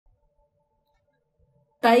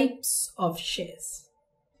types of shares.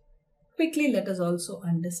 Quickly, let us also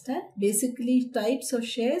understand. Basically, types of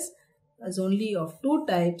shares is only of two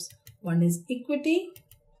types. One is equity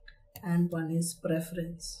and one is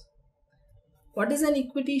preference. What is an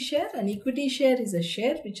equity share? An equity share is a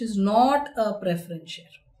share which is not a preference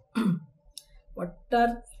share. What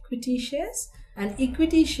are equity shares? An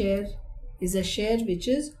equity share is a share which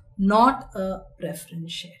is not a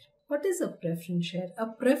preference share. What is a preference share? A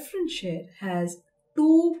preference share has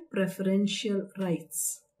two preferential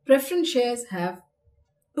rights. Preference shares have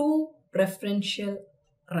two preferential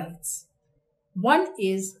rights. One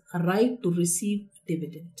is a right to receive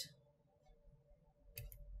dividend.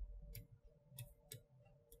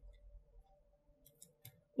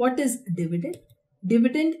 What is dividend?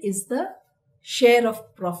 Dividend is the share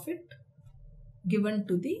of profit given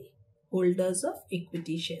to the holders of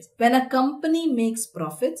equity shares. When a company makes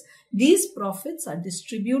profits, these profits are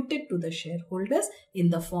distributed to the shareholders in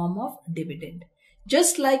the form of dividend.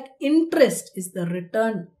 Just like interest is the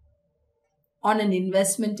return on an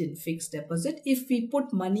investment in fixed deposit, if we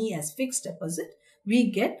put money as fixed deposit,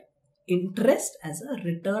 we get interest as a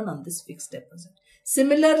return on this fixed deposit.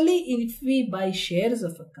 Similarly, if we buy shares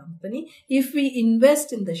of a company, if we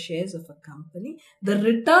invest in the shares of a company, the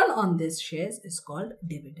return on these shares is called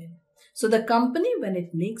dividend. So the company, when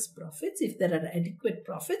it makes profits, if there are adequate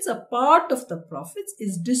profits, a part of the profits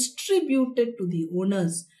is distributed to the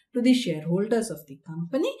owners, to the shareholders of the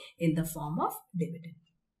company in the form of dividend.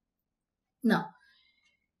 Now,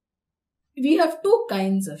 we have two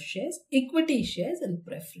kinds of shares, equity shares and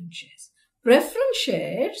preference shares. Preference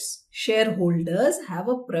shares, shareholders have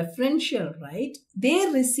a preferential right. They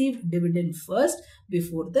receive dividend first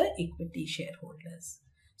before the equity shareholders.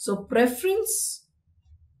 So preference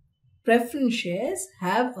shares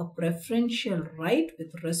have a preferential right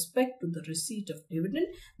with respect to the receipt of dividend.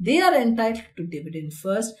 They are entitled to dividend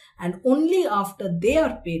first, and only after they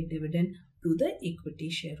are paid dividend do the equity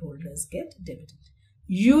shareholders get dividend.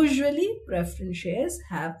 Usually, preference shares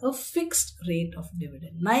have a fixed rate of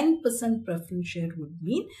dividend. 9% preference share would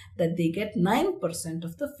mean that they get 9%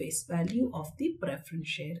 of the face value of the preference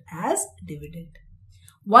share as dividend.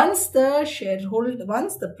 Once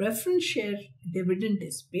the preference share dividend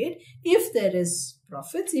is paid, if there is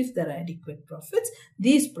profits, if there are adequate profits,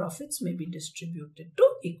 these profits may be distributed to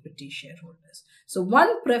equity shareholders. So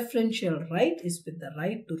one preferential right is with the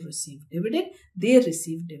right to receive dividend. They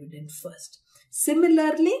receive dividend first.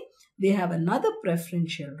 Similarly, they have another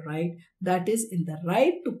preferential right, that is in the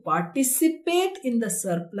right to participate in the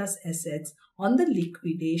surplus assets on the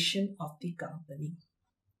liquidation of the company.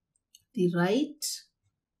 The right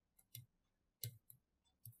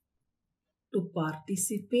to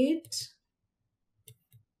participate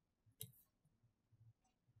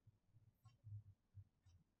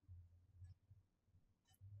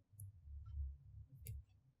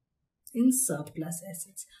in surplus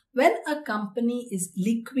assets. When a company is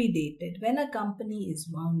liquidated, when a company is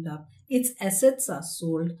wound up, its assets are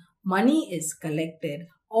sold, money is collected,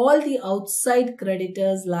 all the outside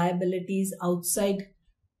creditors, liabilities, all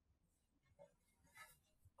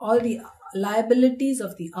the liabilities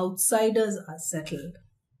of the outsiders are settled,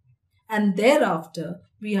 and thereafter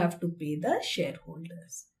we have to pay the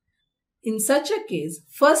shareholders. In such a case,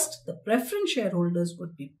 first the preference shareholders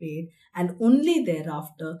would be paid, and only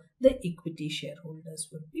thereafter the equity shareholders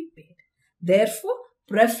would be paid. Therefore,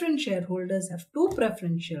 preference shareholders have two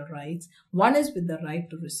preferential rights. One is with the right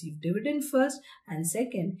to receive dividend first, and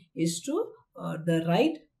second is to the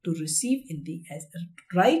right to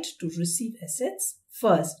receive assets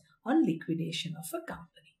first on liquidation of a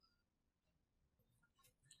company.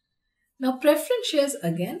 Now, preference shares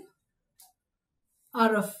again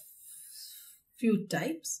are of few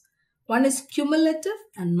types. One is cumulative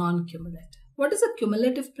and non-cumulative. What is a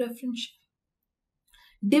cumulative preference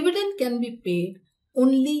share? Dividend can be paid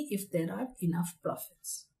only if there are enough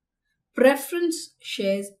profits. Preference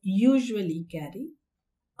shares usually carry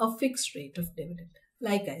a fixed rate of dividend.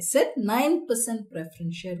 Like I said, 9%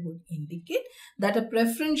 preference share would indicate that a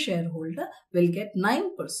preference shareholder will get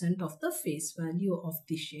 9% of the face value of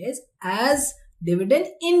the shares as dividend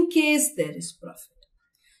in case there is profit.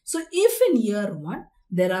 So if in year 1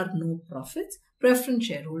 there are no profits, preference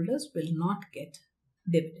shareholders will not get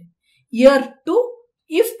dividend. Year 2,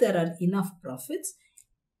 if there are enough profits,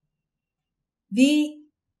 the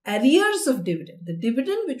arrears of dividend, the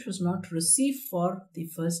dividend which was not received for the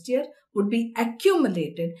first year, would be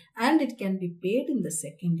accumulated and it can be paid in the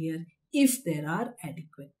second year if there are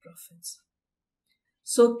adequate profits.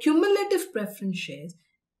 So cumulative preference shares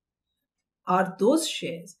are those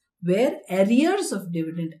shares where arrears of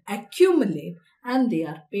dividend accumulate and they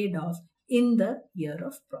are paid off in the year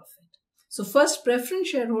of profit. So first, preference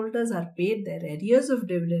shareholders are paid their arrears of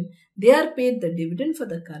dividend. They are paid the dividend for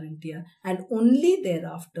the current year, and only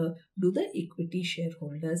thereafter do the equity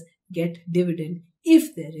shareholders get dividend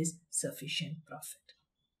if there is sufficient profit.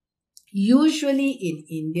 Usually in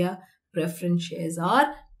India, preference shares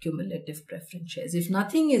are cumulative preference shares. If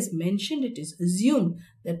nothing is mentioned, it is assumed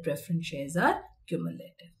that preference shares are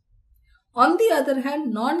cumulative. On the other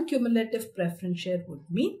hand, non-cumulative preference share would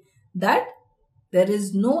mean that there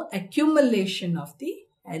is no accumulation of the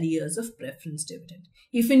arrears of preference dividend.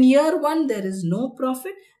 If in year 1 there is no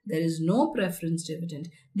profit, there is no preference dividend.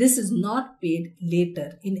 This is not paid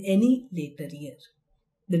later in any later year.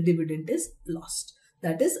 The dividend is lost.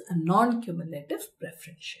 That is a non-cumulative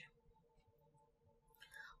preference share.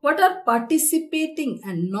 What are participating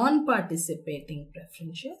and non-participating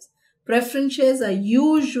preference shares? Preference shares are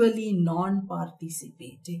usually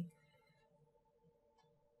non-participating.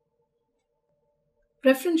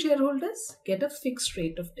 Preference shareholders get a fixed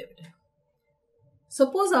rate of dividend.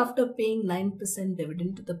 Suppose after paying 9%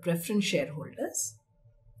 dividend to the preference shareholders,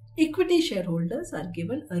 equity shareholders are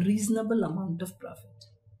given a reasonable amount of profit.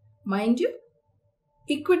 Mind you,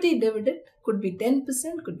 equity dividend could be 10%,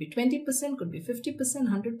 could be 20%, could be 50%,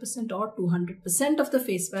 100% or 200% of the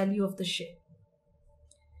face value of the share.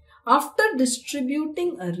 After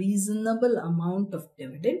distributing a reasonable amount of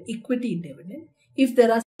dividend, equity dividend, if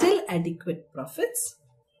there are still adequate profits,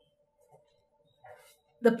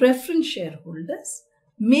 the preference shareholders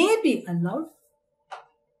may be allowed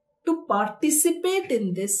to participate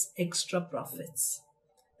in this extra profits.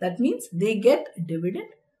 That means they get a dividend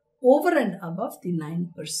over and above the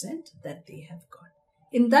 9% that they have got.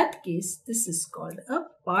 In that case, this is called a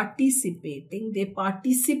participating. They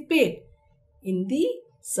participate in the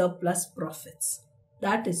surplus profits.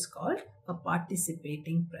 That is called a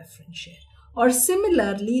participating preference share. Or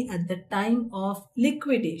similarly, at the time of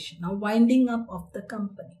liquidation, now winding up of the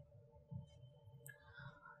company.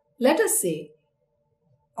 Let us say,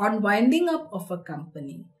 on winding up of a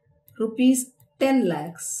company, rupees 10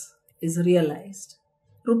 lakhs is realized.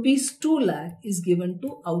 Rupees 2 lakh is given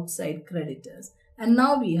to outside creditors. And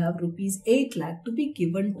now we have rupees 8 lakh to be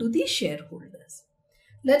given to the shareholders.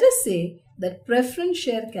 Let us say that preference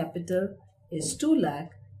share capital is 2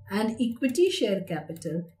 lakh and equity share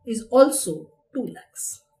capital is also 2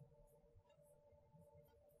 lakhs.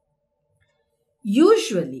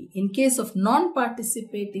 Usually, in case of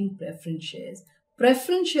non-participating preference shares,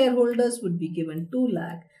 preference shareholders would be given 2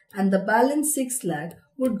 lakh and the balance 6 lakh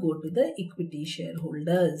would go to the equity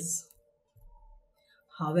shareholders.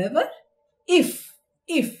 However, if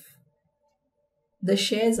the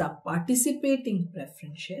shares are participating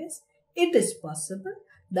preference shares, it is possible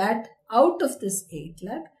that out of this 8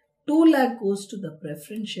 lakh, 2 lakh goes to the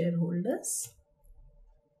preference shareholders.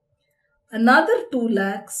 Another 2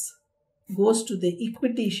 lakhs goes to the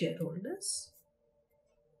equity shareholders.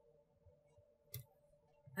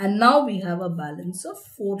 And now we have a balance of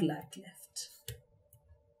 4 lakh left.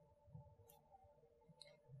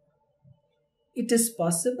 It is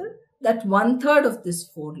possible that 1/3 of this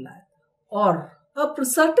 4 lakh or a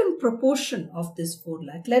certain proportion of this 4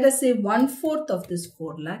 lakh, let us say 1/4 of this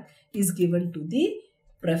 4 lakh is given to the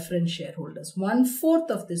preference shareholders. 1/4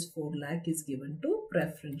 of this 4 lakh is given to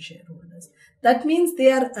preference shareholders. That means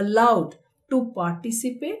they are allowed to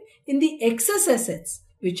participate in the excess assets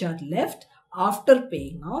which are left after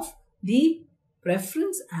paying off the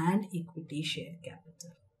preference and equity share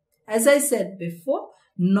capital. As I said before,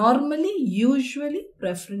 normally, usually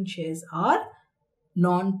preference shares are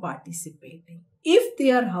non-participating. If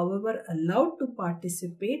they are, however, allowed to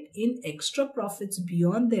participate in extra profits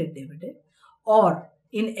beyond their dividend or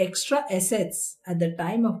in extra assets at the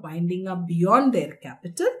time of winding up beyond their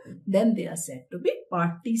capital, then they are said to be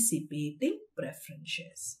participating preference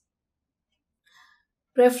shares.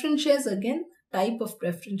 Preference shares, again, type of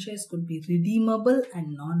preference shares could be redeemable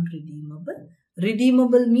and non-redeemable.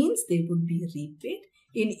 Redeemable means they would be repaid.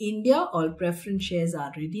 In India, all preference shares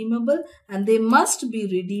are redeemable and they must be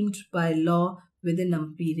redeemed by law within a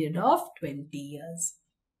period of 20 years.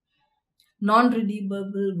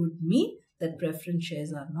 Non-redeemable would mean that preference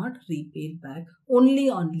shares are not repaid back. Only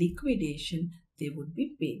on liquidation, they would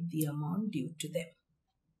be paid the amount due to them.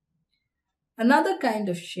 Another kind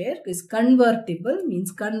of share is convertible,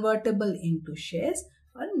 means convertible into shares,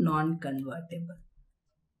 or non-convertible.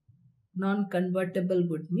 Non-convertible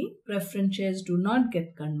would mean preference shares do not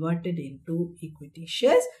get converted into equity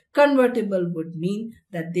shares. Convertible would mean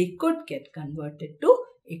that they could get converted to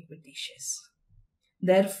equity shares.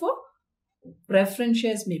 Therefore, preference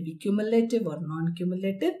shares may be cumulative or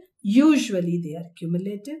non-cumulative. Usually they are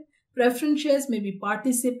cumulative. Preference shares may be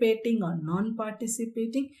participating or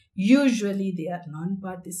non-participating. Usually they are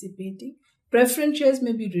non-participating. Preference shares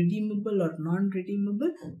may be redeemable or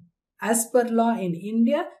non-redeemable. As per law in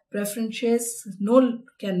India, preference shares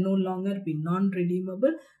can no longer be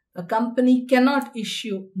non-redeemable. A company cannot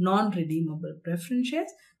issue non-redeemable preference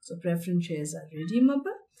shares. So preference shares are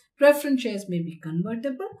redeemable. Preference shares may be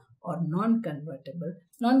convertible or non-convertible.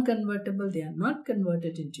 Non-convertible, they are not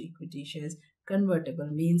converted into equity shares. Convertible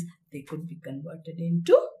means they could be converted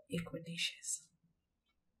into equity shares.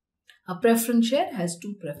 A preference share has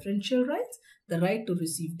two preferential rights. The right to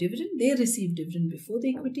receive dividend. They receive dividend before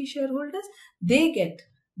the equity shareholders.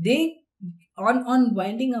 On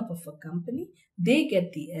winding up of a company, they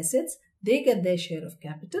get the assets, they get their share of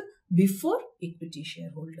capital before equity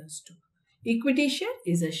shareholders do. Equity share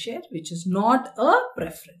is a share which is not a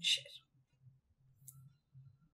preference share.